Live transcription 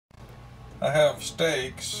I have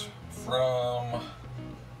steaks from,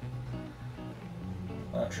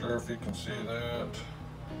 not sure if you can see that,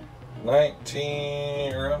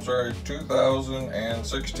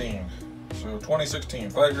 2016. So 2016,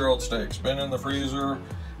 5-year-old steaks, been in the freezer,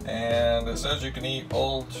 and it says you can eat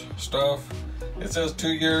old stuff. It says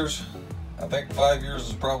 2 years. I think 5 years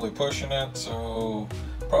is probably pushing it, so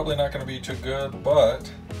probably not going to be too good,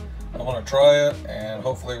 but I'm going to try it and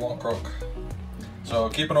hopefully it won't croak. So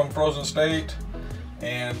keeping them frozen state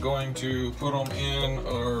and going to put them in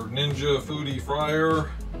our Ninja Foodie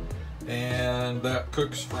fryer, and that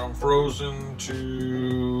cooks from frozen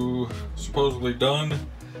to supposedly done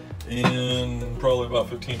in probably about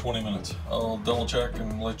 15-20 minutes. I'll double check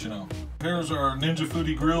and let you know. Here's our Ninja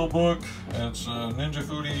Foodie grill book. It's Ninja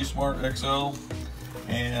Foodie Smart XL,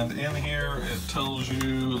 and in here it tells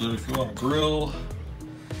you that if you want to grill,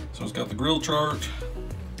 so it's got the grill chart,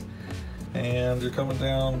 and you're coming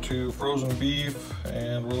down to frozen beef,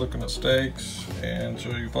 and we're looking at steaks, and so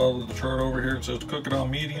you follow the chart over here. It says to cook it on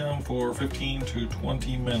medium for 15 to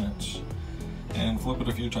 20 minutes and flip it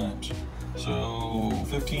a few times. So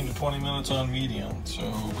 15 to 20 minutes on medium. So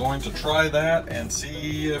going to try that and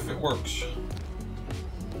see if it works.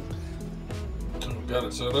 So we've got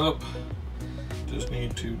it set up. Just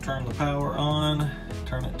need to turn the power on,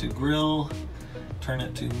 turn it to grill, turn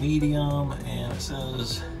it to medium, and it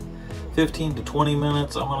says 15 to 20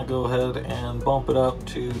 minutes. I'm gonna go ahead and bump it up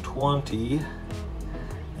to 20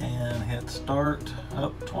 and hit start.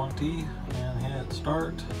 Up 20 and hit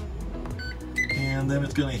start. And then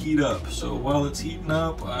it's gonna heat up. So while it's heating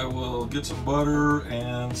up, I will get some butter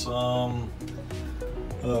and some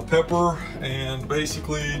pepper, and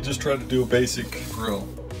basically just try to do a basic grill.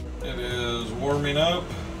 It is warming up,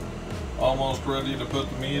 almost ready to put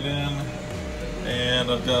the meat in, and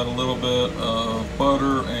I've got a little bit of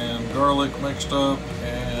butter and garlic mixed up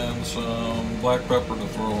and some black pepper to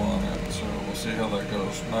throw on it. So we'll see how that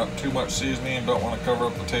goes. Not too much seasoning, don't want to cover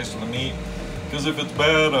up the taste of the meat, because if it's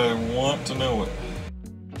bad, I want to know it.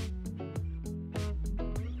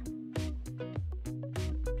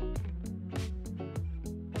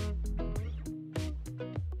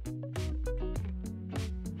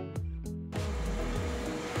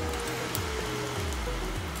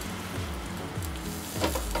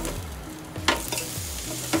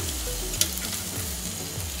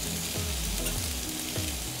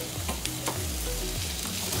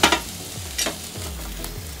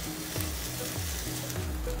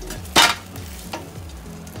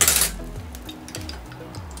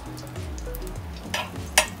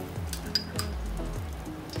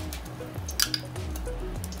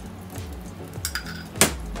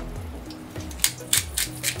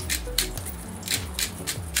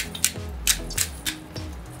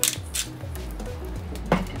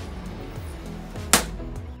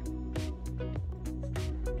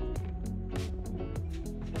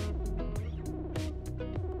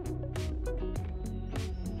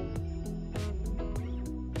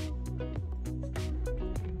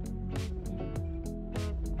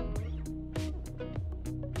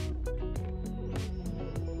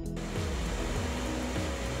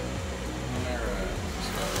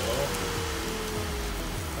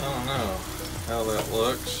 I don't know how that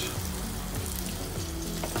looks.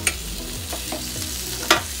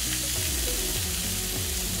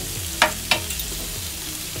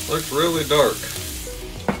 Looks really dark.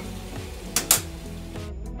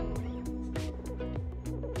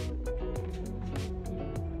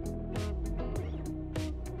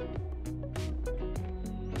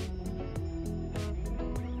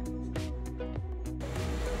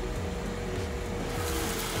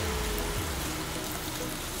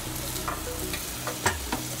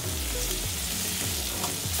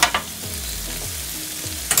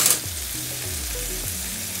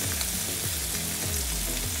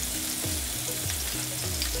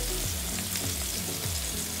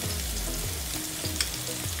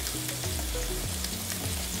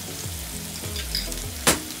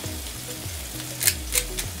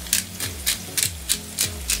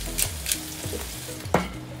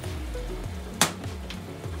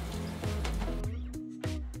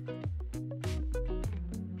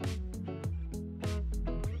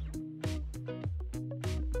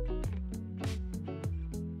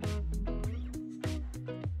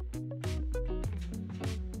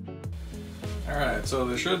 Alright, so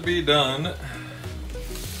they should be done,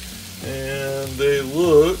 and they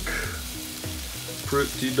look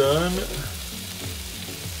pretty done.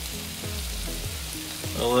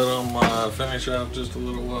 I'll let them finish out just a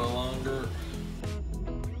little while longer.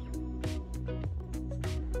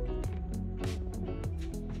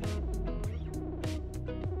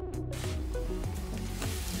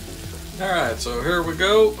 Alright, so here we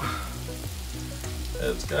go.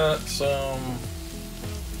 It's got some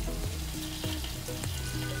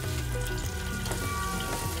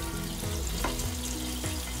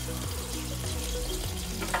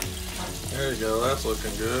there you go, that's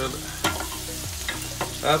looking good.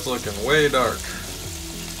 That's looking way dark.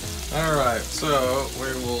 Alright, so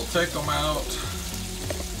we will take them out,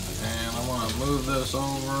 and I'm going to move this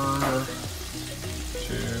over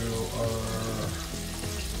to our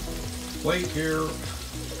plate here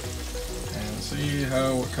and see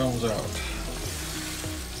how it comes out.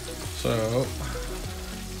 So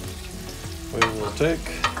we will take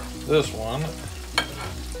this one,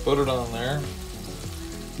 put it on there.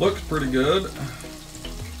 Looks pretty good.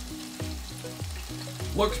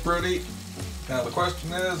 Looks pretty. Now the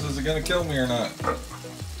question is it going to kill me or not?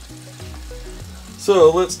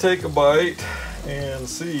 So let's take a bite and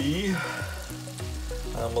see.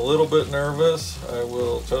 I'm a little bit nervous, I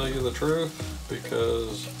will tell you the truth,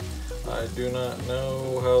 because I do not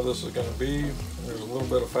know how this is going to be. There's a little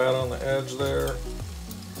bit of fat on the edge there.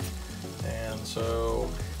 And so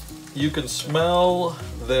you can smell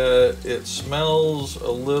that it smells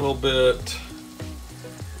a little bit,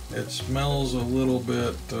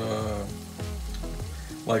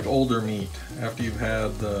 like older meat after you've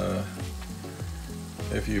had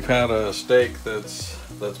if you've had a steak that's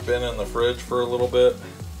been in the fridge for a little bit.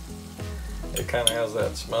 It kind of has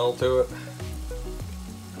that smell to it.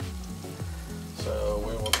 So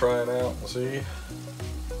we will try it out and see.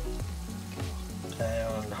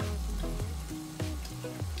 And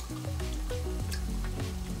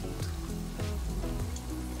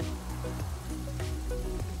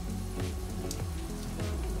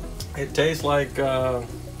it tastes like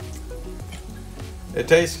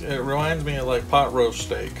it reminds me of like pot roast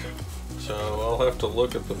steak. So I'll have to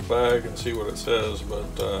look at the bag and see what it says, but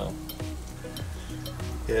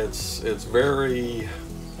it's very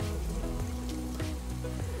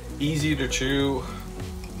easy to chew.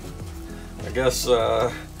 I guess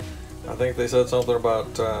I think they said something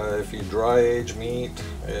about if you dry age meat,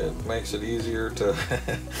 it makes it easier to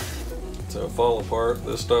to fall apart.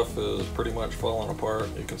 This stuff is pretty much falling apart.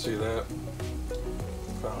 You can see that.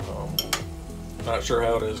 Not sure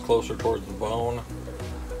how it is closer towards the bone,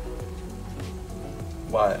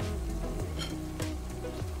 but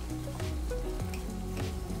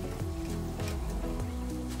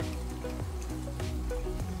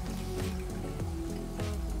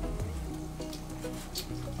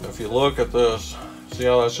if you look at this, see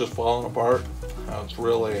how that's just falling apart? How it's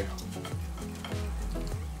really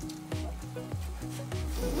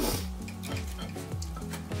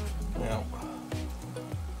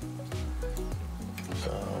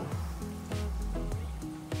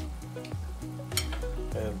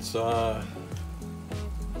it's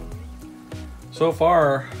so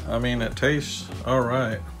far, I mean, it tastes all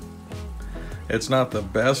right. It's not the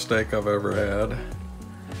best steak I've ever had,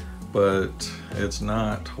 but it's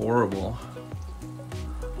not horrible.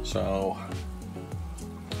 So,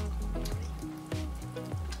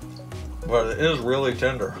 but it is really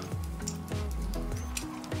tender.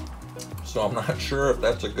 So I'm not sure if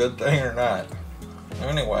that's a good thing or not.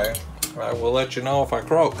 Anyway, I will let you know if I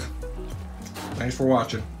croak. Thanks for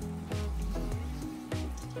watching.